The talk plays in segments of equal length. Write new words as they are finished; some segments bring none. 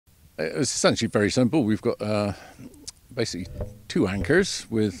It's essentially very simple. We've got basically 2 anchors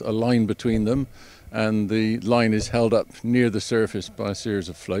with a line between them, and the line is held up near the surface by a series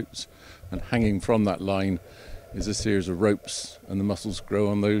of floats, and hanging from that line is a series of ropes, and the mussels grow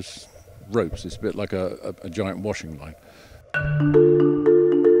on those ropes. It's a bit like a giant washing line.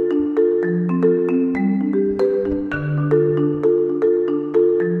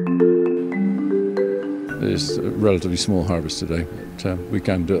 It's a relatively small harvest today, but we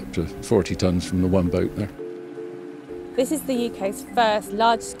can do up to 40 tonnes from the one boat there. This is the UK's first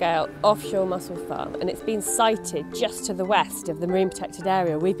large-scale offshore mussel farm, and it's been sited just to the west of the marine protected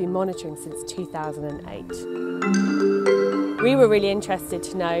area we've been monitoring since 2008. We were really interested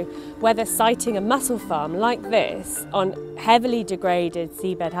to know whether siting a mussel farm like this on heavily degraded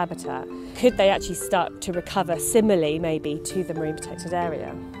seabed habitat, could they actually start to recover similarly maybe to the marine protected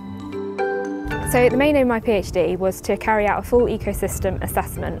area. So the main aim of my PhD was to carry out a full ecosystem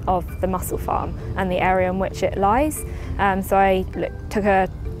assessment of the mussel farm and the area in which it lies. So I took a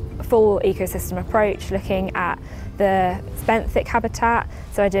full ecosystem approach, looking at the benthic habitat.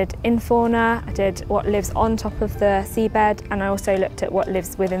 So I did infauna, I did what lives on top of the seabed, and I also looked at what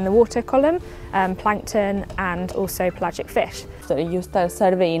lives within the water column, plankton and also pelagic fish. So you start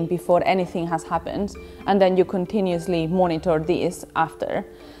surveying before anything has happened, and then you continuously monitor this after.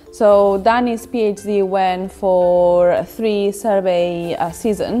 So Danny's PhD went for 3 survey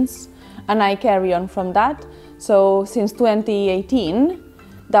seasons, and I carry on from that. So since 2018,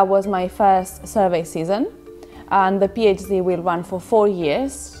 that was my first survey season, and the PhD will run for 4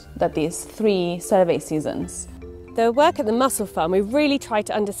 years, that is 3 survey seasons. The work at the mussel farm, we really tried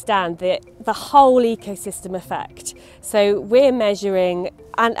to understand the whole ecosystem effect. So we're measuring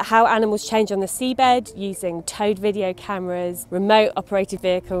how animals change on the seabed using towed video cameras, remote operated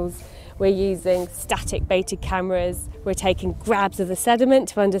vehicles. We're using static baited cameras. We're taking grabs of the sediment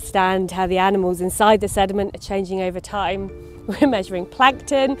to understand how the animals inside the sediment are changing over time. We're measuring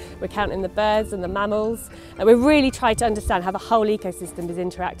plankton, we're counting the birds and the mammals, and we're really trying to understand how the whole ecosystem is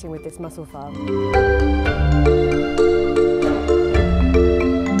interacting with this mussel farm.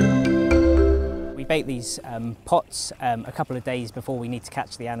 We bait these pots a couple of days before we need to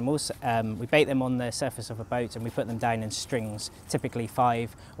catch the animals. We bait them on the surface of a boat and we put them down in strings, typically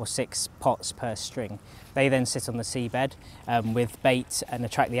 5 or 6 pots per string. They then sit on the seabed with bait and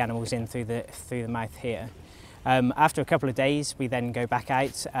attract the animals in through the mouth here. After a couple of days, we then go back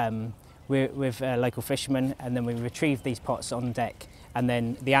out with local fishermen, and then we retrieve these pots on deck, and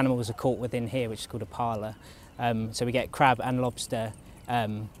then the animals are caught within here, which is called a parlour. So we get crab and lobster,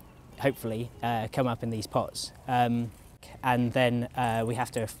 hopefully, come up in these pots. And then we have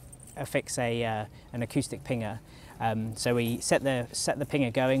to affix an acoustic pinger. So we set the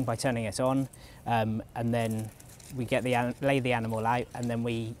pinger going by turning it on, and then we lay the animal out, and then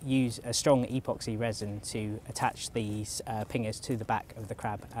we use a strong epoxy resin to attach these pingers to the back of the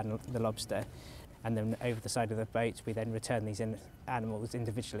crab and the lobster. And then over the side of the boat, we then return these animals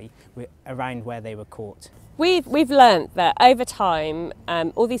individually around where they were caught. We've learnt that over time,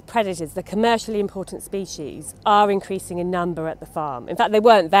 all these predators, the commercially important species, are increasing in number at the farm. In fact, they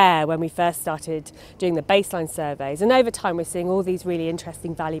weren't there when we first started doing the baseline surveys, and over time we're seeing all these really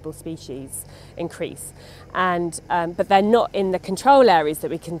interesting, valuable species increase. But they're not in the control areas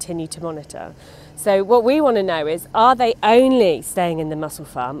that we continue to monitor. So what we want to know is, are they only staying in the mussel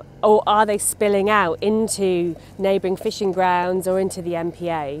farm, or are they spilling out into neighbouring fishing grounds or into the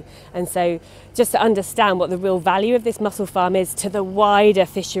MPA? And so just to understand what the real value of this mussel farm is to the wider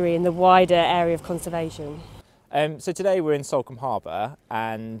fishery and the wider area of conservation. So today we're in Salcombe Harbour,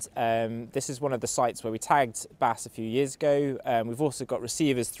 and this is one of the sites where we tagged bass a few years ago. We've also got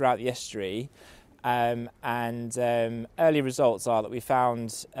receivers throughout the estuary. Early results are that we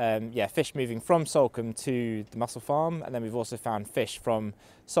found fish moving from Salcombe to the mussel farm, and then we've also found fish from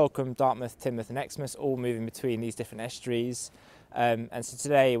Salcombe, Dartmouth, Teignmouth and Exmouth, all moving between these different estuaries. And so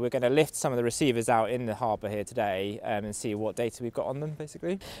today we're going to lift some of the receivers out in the harbour here today and see what data we've got on them,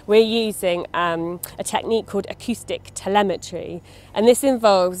 basically. We're using a technique called acoustic telemetry, and this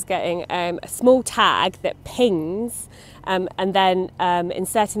involves getting a small tag that pings and then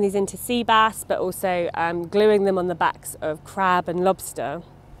inserting these into sea bass, but also gluing them on the backs of crab and lobster.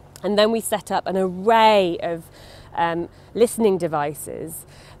 And then we set up an array of listening devices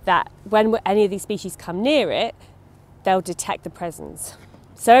that when any of these species come near it, they'll detect the presence.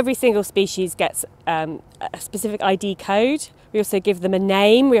 So every single species gets a specific ID code. We also give them a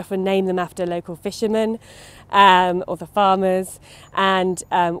name. We often name them after local fishermen or the farmers. And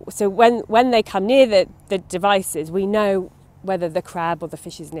so when they come near the devices, we know whether the crab or the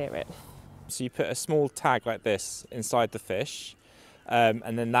fish is near it. So you put a small tag like this inside the fish,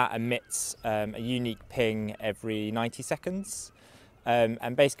 and then that emits a unique ping every 90 seconds.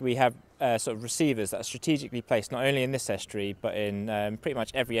 And basically we have sort of receivers that are strategically placed not only in this estuary but in pretty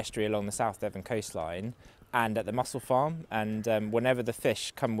much every estuary along the South Devon coastline and at the mussel farm. And whenever the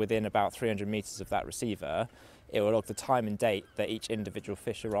fish come within about 300 metres of that receiver, it will log the time and date that each individual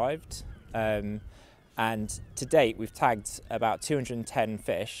fish arrived. And to date we've tagged about 210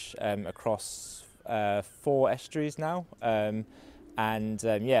 fish across 4 estuaries now. And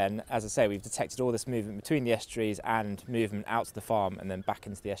as I say, we've detected all this movement between the estuaries and movement out to the farm and then back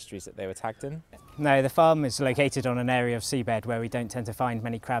into the estuaries that they were tagged in. No, the farm is located on an area of seabed where we don't tend to find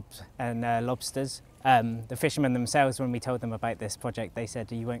many crabs and lobsters. The fishermen themselves, when we told them about this project, they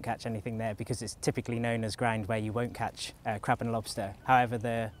said you won't catch anything there because it's typically known as ground where you won't catch crab and lobster. However,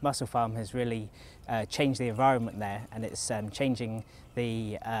 the mussel farm has really changed the environment there, and it's changing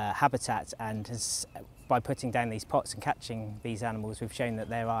the habitat, and has, by putting down these pots and catching these animals, we've shown that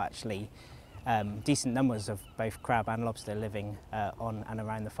there are actually decent numbers of both crab and lobster living on and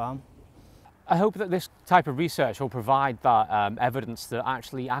around the farm. I hope that this type of research will provide that evidence that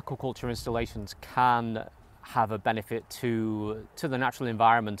actually aquaculture installations can have a benefit to the natural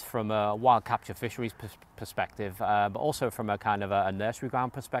environment from a wild capture fisheries perspective, but also from a kind of a nursery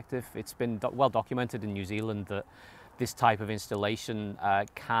ground perspective. It's been well documented in New Zealand that this type of installation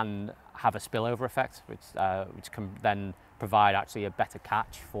can have a spillover effect, which can then provide actually a better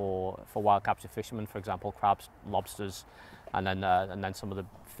catch for wild capture fishermen, for example, crabs, lobsters, and then some of the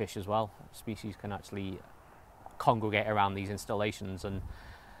fish as well. Species can actually congregate around these installations and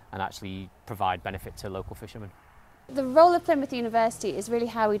actually provide benefit to local fishermen. The role of Plymouth University is really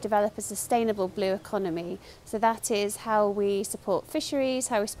how we develop a sustainable blue economy. So that is how we support fisheries,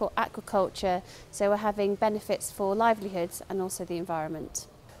 how we support aquaculture, so we're having benefits for livelihoods and also the environment.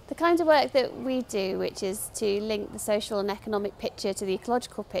 The kind of work that we do, which is to link the social and economic picture to the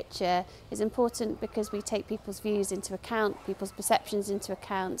ecological picture, is important because we take people's views into account, people's perceptions into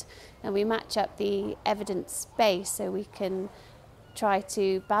account, and we match up the evidence base so we can try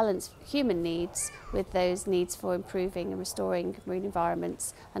to balance human needs with those needs for improving and restoring marine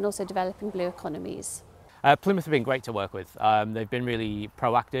environments and also developing blue economies. Plymouth have been great to work with. They've been really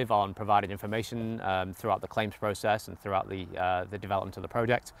proactive on providing information throughout the claims process and throughout the development of the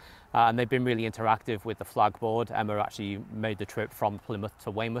project. And they've been really interactive with the flag board. Emma actually made the trip from Plymouth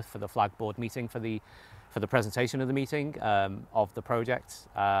to Weymouth for the flag board meeting for the presentation of the meeting of the project,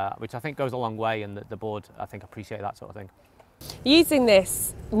 which I think goes a long way, and the board, I think, appreciate that sort of thing. Using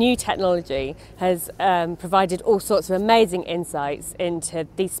this new technology has provided all sorts of amazing insights into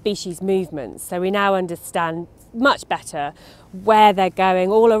these species movements. So we now understand much better where they're going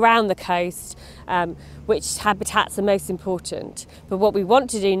all around the coast, which habitats are most important. But what we want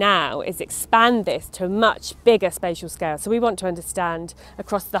to do now is expand this to a much bigger spatial scale. So we want to understand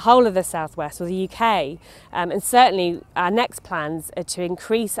across the whole of the southwest or the UK, and certainly our next plans are to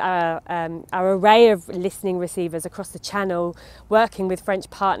increase our array of listening receivers across the channel, working with French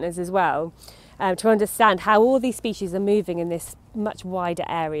partners as well, to understand how all these species are moving in this much wider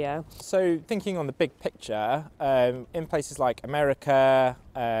area. So thinking on the big picture, in places like America,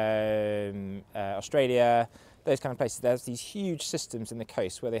 Australia, those kind of places, there's these huge systems in the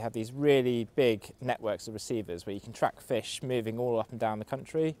coast where they have these really big networks of receivers where you can track fish moving all up and down the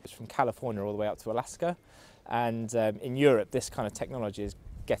country. It's from California all the way up to Alaska. And in Europe, this kind of technology is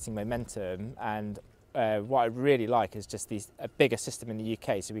getting momentum, and what I really like is just a bigger system in the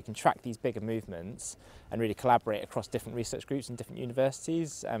UK, so we can track these bigger movements and really collaborate across different research groups and different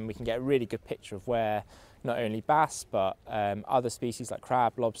universities, and we can get a really good picture of where not only bass but other species like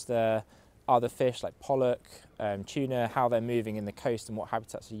crab, lobster, other fish like pollock, tuna, how they're moving in the coast and what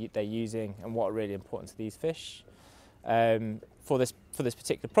habitats they're using and what are really important to these fish. For this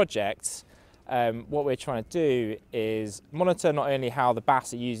particular project, what we're trying to do is monitor not only how the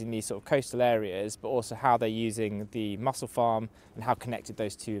bass are using these sort of coastal areas, but also how they're using the mussel farm and how connected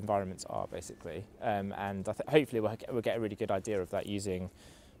those two environments are, basically. And hopefully we'll get a really good idea of that using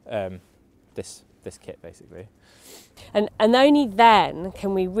this kit, basically. And only then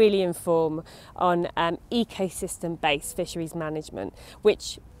can we really inform on ecosystem-based fisheries management,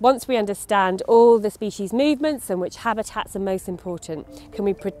 which, once we understand all the species movements and which habitats are most important, can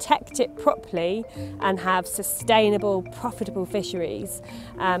we protect it properly and have sustainable, profitable fisheries,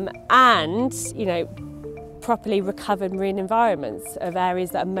 and, you know, properly recovered marine environments of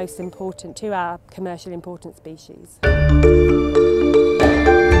areas that are most important to our commercially important species.